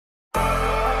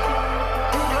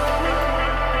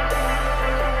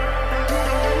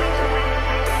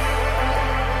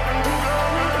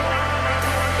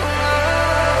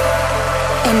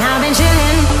And I've been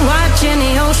chilling, watching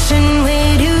the ocean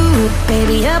with you.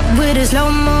 Baby, up with a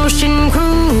slow motion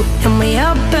crew. And we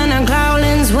up in our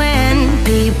growlings when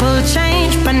people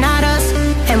change, but not us.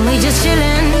 And we just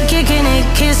chillin', kicking it,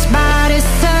 kissed by the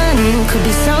sun. Could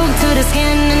be soaked to the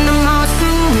skin in the mall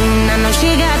soon. I know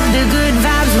she got the good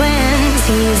vibes when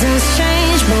seasons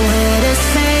change, but we're the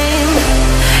same.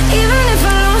 Even if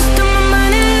I lost all my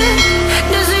money,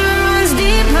 the zero runs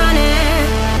deep, honey.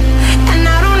 And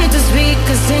I don't need to speak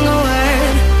a single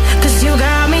word, 'cause you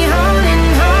got me holding,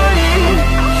 holding.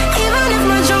 Even if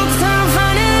my jokes aren't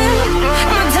funny,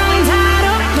 my tongue tied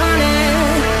up on it.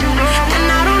 And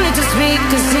I don't need to speak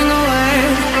a single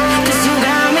word, 'cause you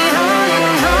got me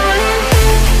holding, holding.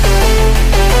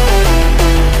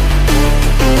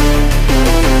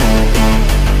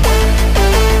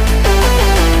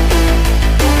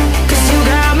 'Cause you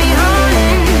got me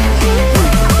holding.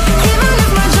 Even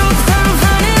if my jokes aren't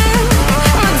funny,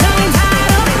 my tongue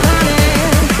tied up on it.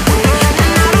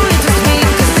 And I don't need to speak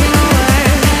a single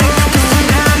word, 'cause you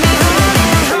got me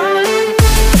holding, holding.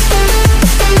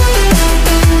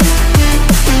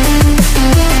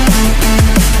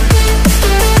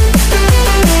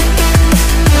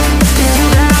 'Cause you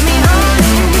got me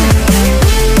holding.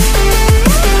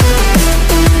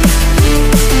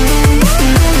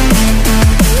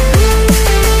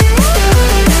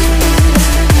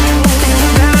 You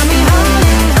got me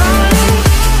holding, holding.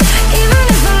 Even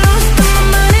if I lost all my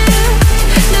money,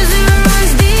 the zero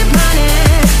runs deep, honey.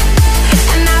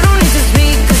 And I don't need to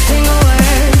speak a single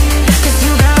word, 'cause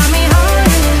you got me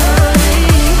holding, holding.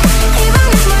 Even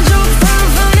if my jokes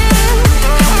aren't funny,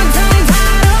 my tongue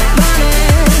tied up on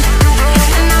it.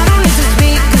 And I don't need to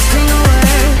speak a single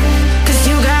word, 'cause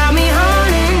you got me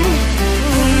holding.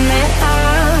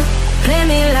 Play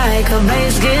me like a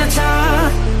bass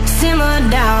guitar, simmer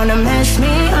down and mash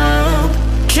me up,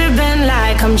 tripping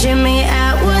like I'm Jimmy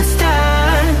at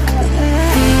Woodstock.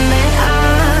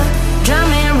 Drum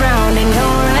me round in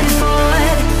your red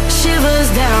Ford, shivers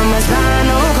down my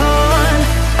spinal cord.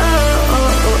 Oh,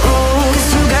 oh, oh, oh. 'Cause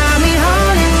you got me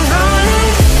holding, holding.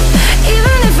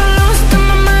 Even if I lost all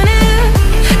my money,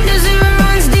 the zero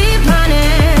runs deep,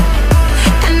 honey.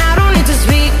 And I don't need to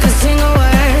speak a single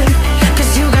word,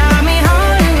 'cause you got me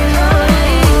holding,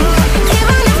 holding.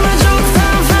 Even if my jokes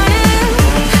aren't funny,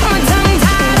 my tongue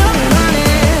tied up on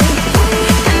it.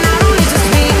 And I don't need to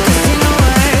speak a single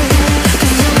word,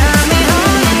 'cause you got me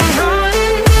holding,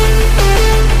 holding.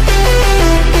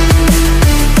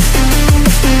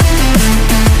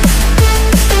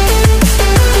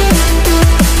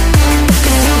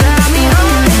 'Cause you got me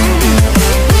holding,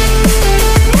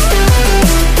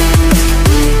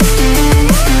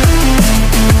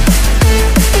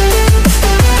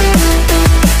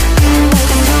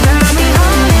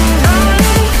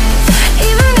 holding.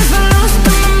 Even if I lost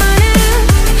all my money,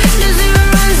 the zero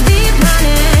runs deep,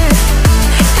 honey.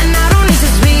 And I don't need to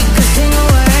speak a single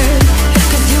word,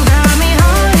 'cause you got me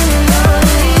holding,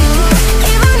 holding.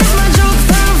 Even if my jokes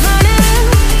aren't funny,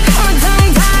 my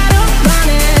tongue tied up on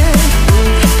it.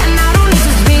 And I don't need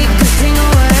to speak a single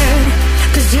word,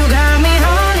 'cause you got me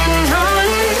holding,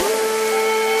 holding.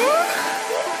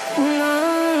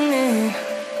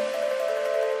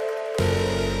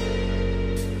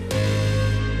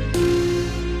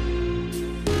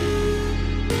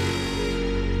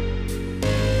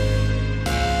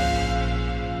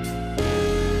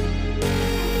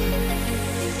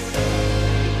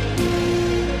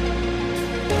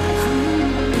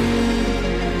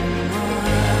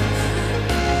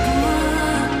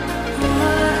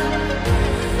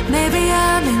 Maybe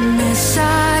I'm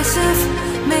indecisive,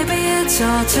 maybe it's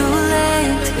all too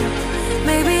late.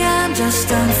 Maybe I'm just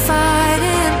done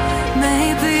fighting,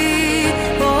 maybe.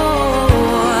 Oh,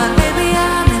 maybe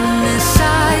I'm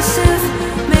indecisive,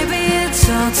 maybe it's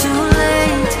all too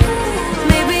late.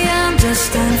 Maybe I'm just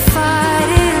done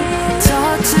fighting. It's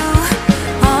all too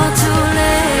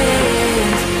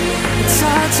late. It's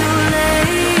all too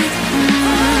late.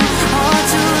 All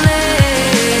too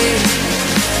late.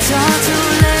 It's all too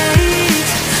late.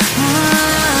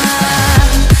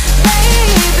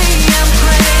 Maybe I'm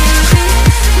crazy.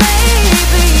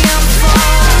 Maybe I'm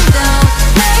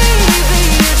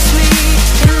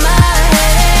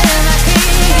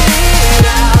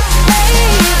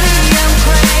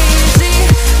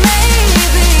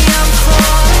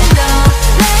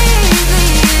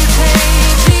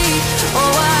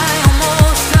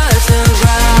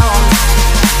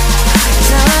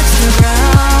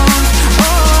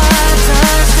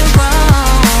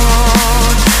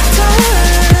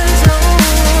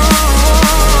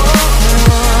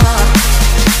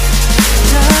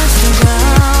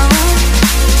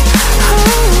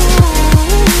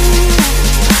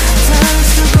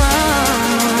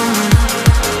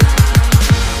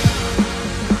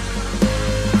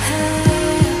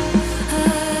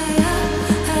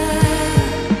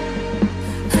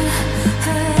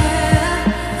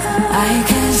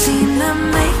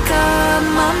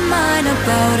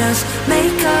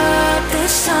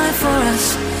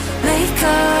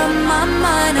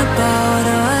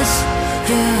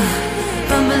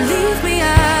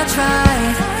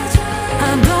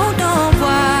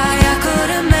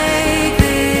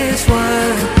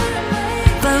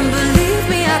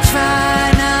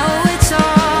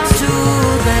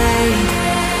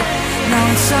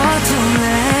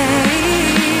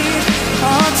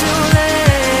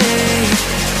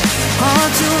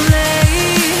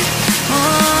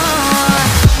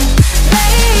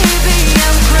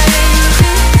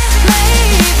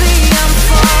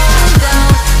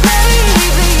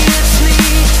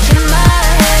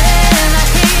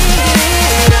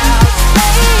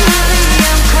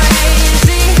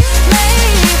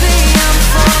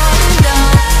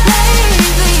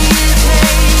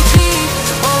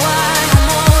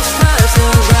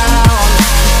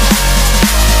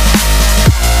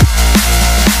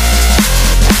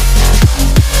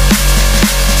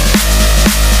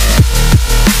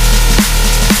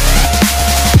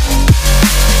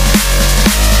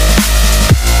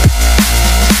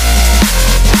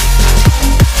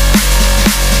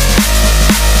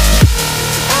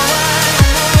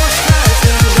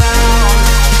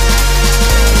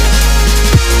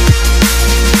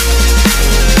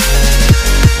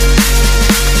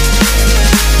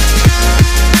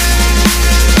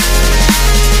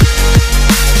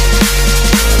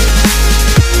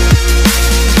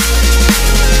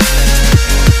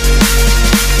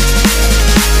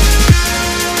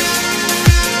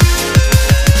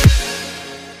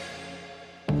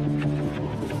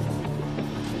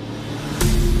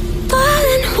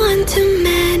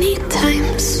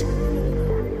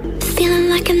feeling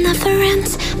like it never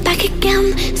ends. Back again,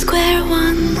 square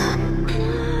one.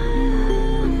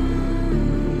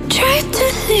 Tried to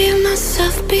leave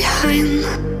myself behind,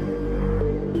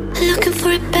 looking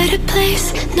for a better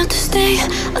place, not to stay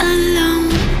alone.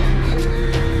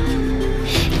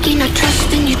 Gain our trust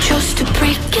and you chose to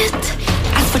break it.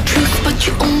 Ask for truth but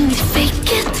you only fake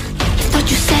it. Thought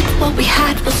you said what we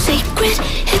had was sacred.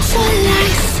 It's all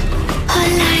lies,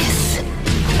 all lies.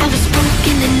 I was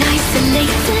broken and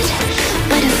isolated,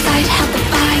 but inside held the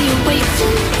fire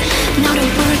waiting. Not a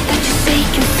word that you say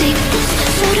can save us,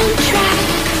 so don't try,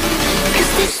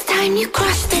 'cause this time you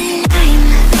crossed the line.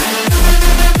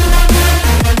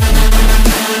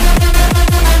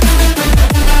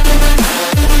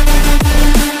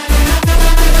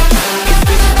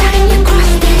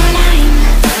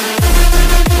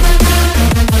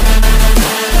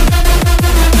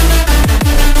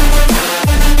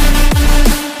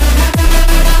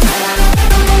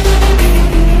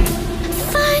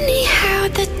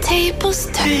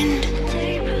 Turned.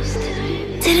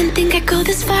 Didn't think I'd go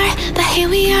this far, but here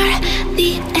we are,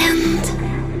 the end.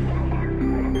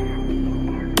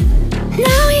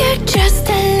 Now you're just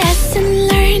a lesson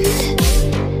learned,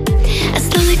 a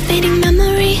slowly fading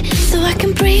memory, so I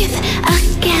can breathe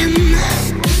again.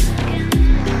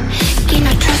 Gain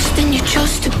our trust and you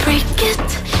chose to break it.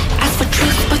 Ask for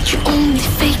truth but you only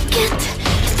fake it.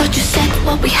 Thought you said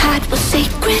what we had was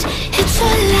sacred. It's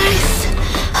all lies,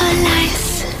 all lies.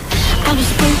 I was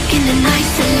broken and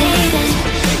isolated,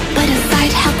 but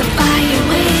inside held the fire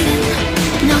waiting.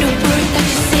 Not a word that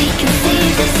you say can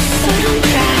save us, so don't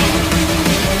try,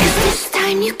 'cause this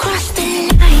time you crossed the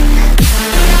line.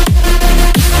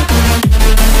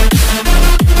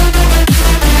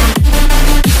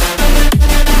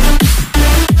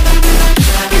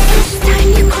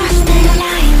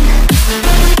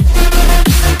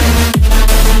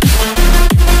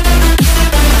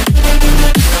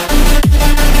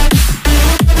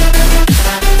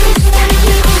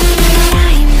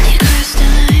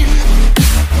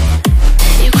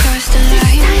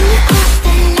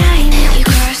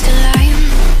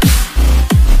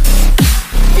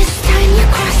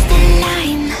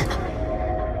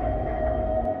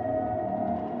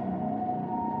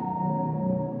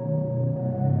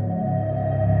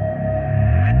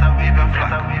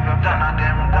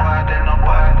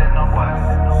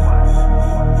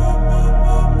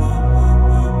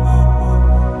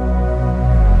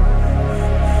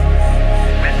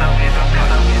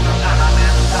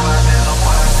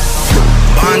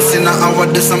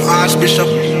 Some archbishop.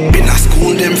 Been a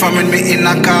school them from when me in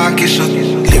a car shop.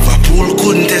 Liverpool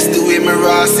couldn't test the way me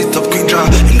raw sit up. Quick draw,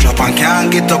 him drop and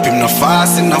can't get up. Him not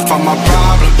fast enough for my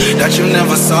problem that you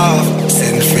never solve.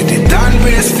 Send for the Dan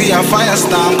brace for a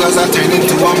firestorm, 'cause I turn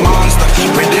into a monster.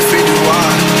 Ready for the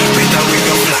war, better we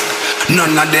go black.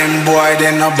 None of them boy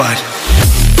they no bad.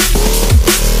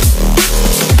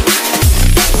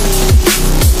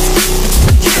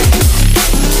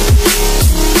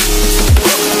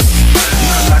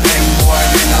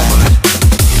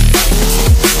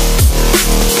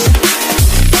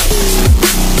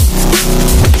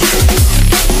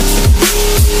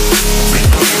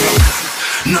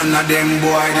 None of them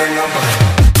boy, they no bad.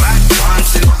 Bad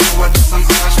pants in power to some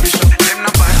archbishop. Them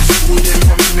no bad. School them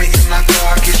from me in a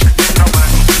darkish. Them no bad.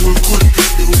 School couldn't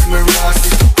take the way me raw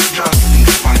sit up. Drop.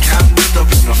 If I can't beat up,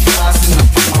 no fast enough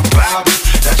for my Bible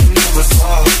that you never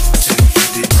solve. Send for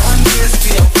the damn grace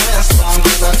for your fire song,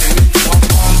 'cause I turn into a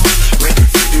monster. Ready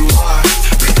for the war,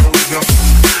 better we go.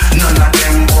 None of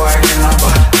them boy, they no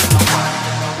bad.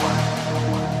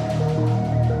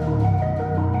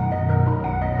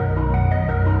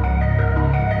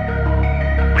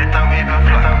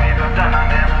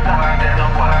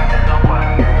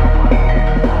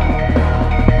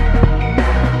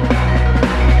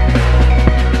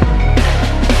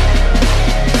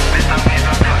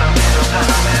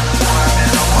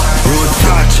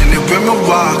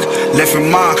 Left a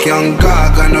mark, young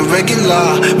gog on a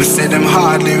regular. We say them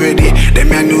hardly ready.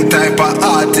 Them a new type of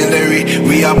artillery.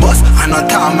 We a boss and a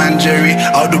Tom and Jerry.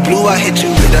 Out the blue I hit you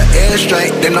with an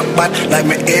airstrike. They not bad like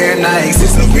my air Nikes.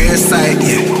 It's a rare sight,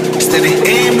 yeah. Steady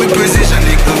aim with precision.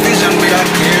 Equal vision, we a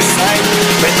clear sight.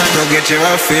 Better go get your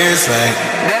affairs right.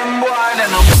 Them boy, they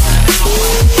no bad.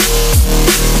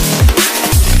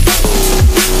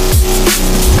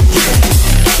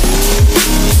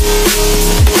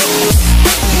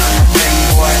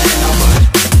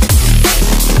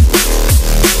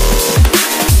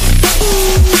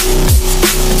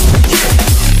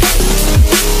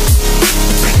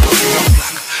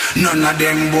 None of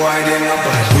them boy, they no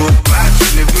bad. Road bad,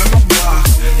 live with my bar.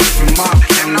 If you mark,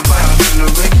 them no bad. On the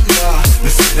regular, me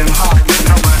see them hard, they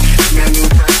no bad. Me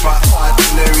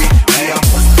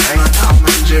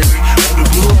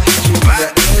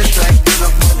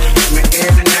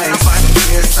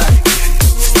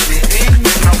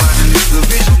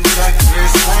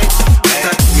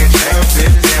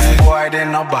they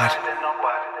no bad.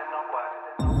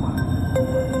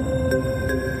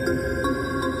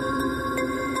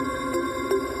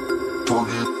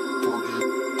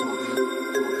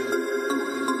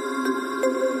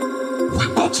 We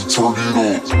about to turn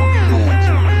it on.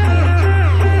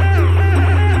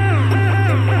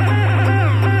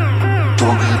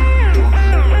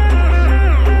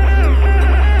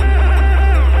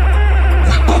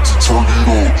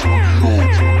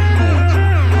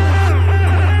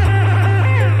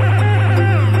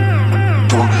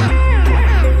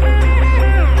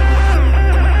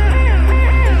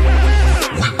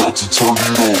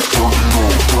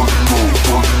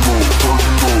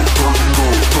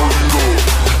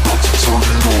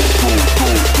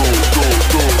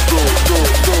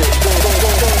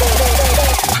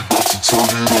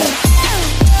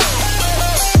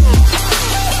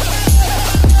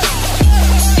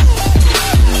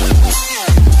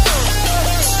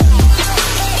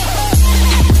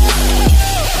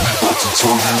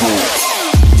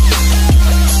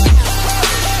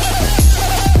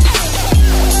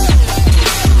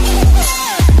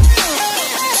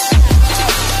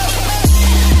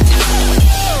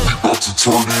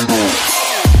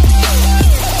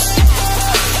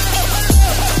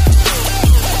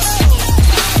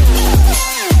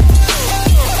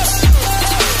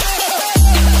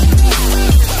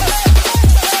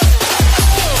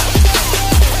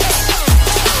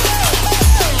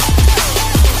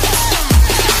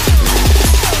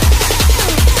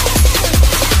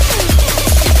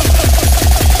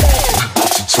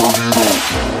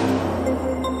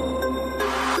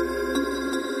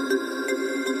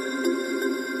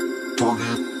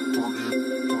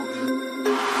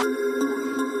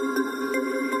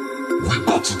 We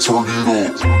about to turn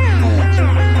it on.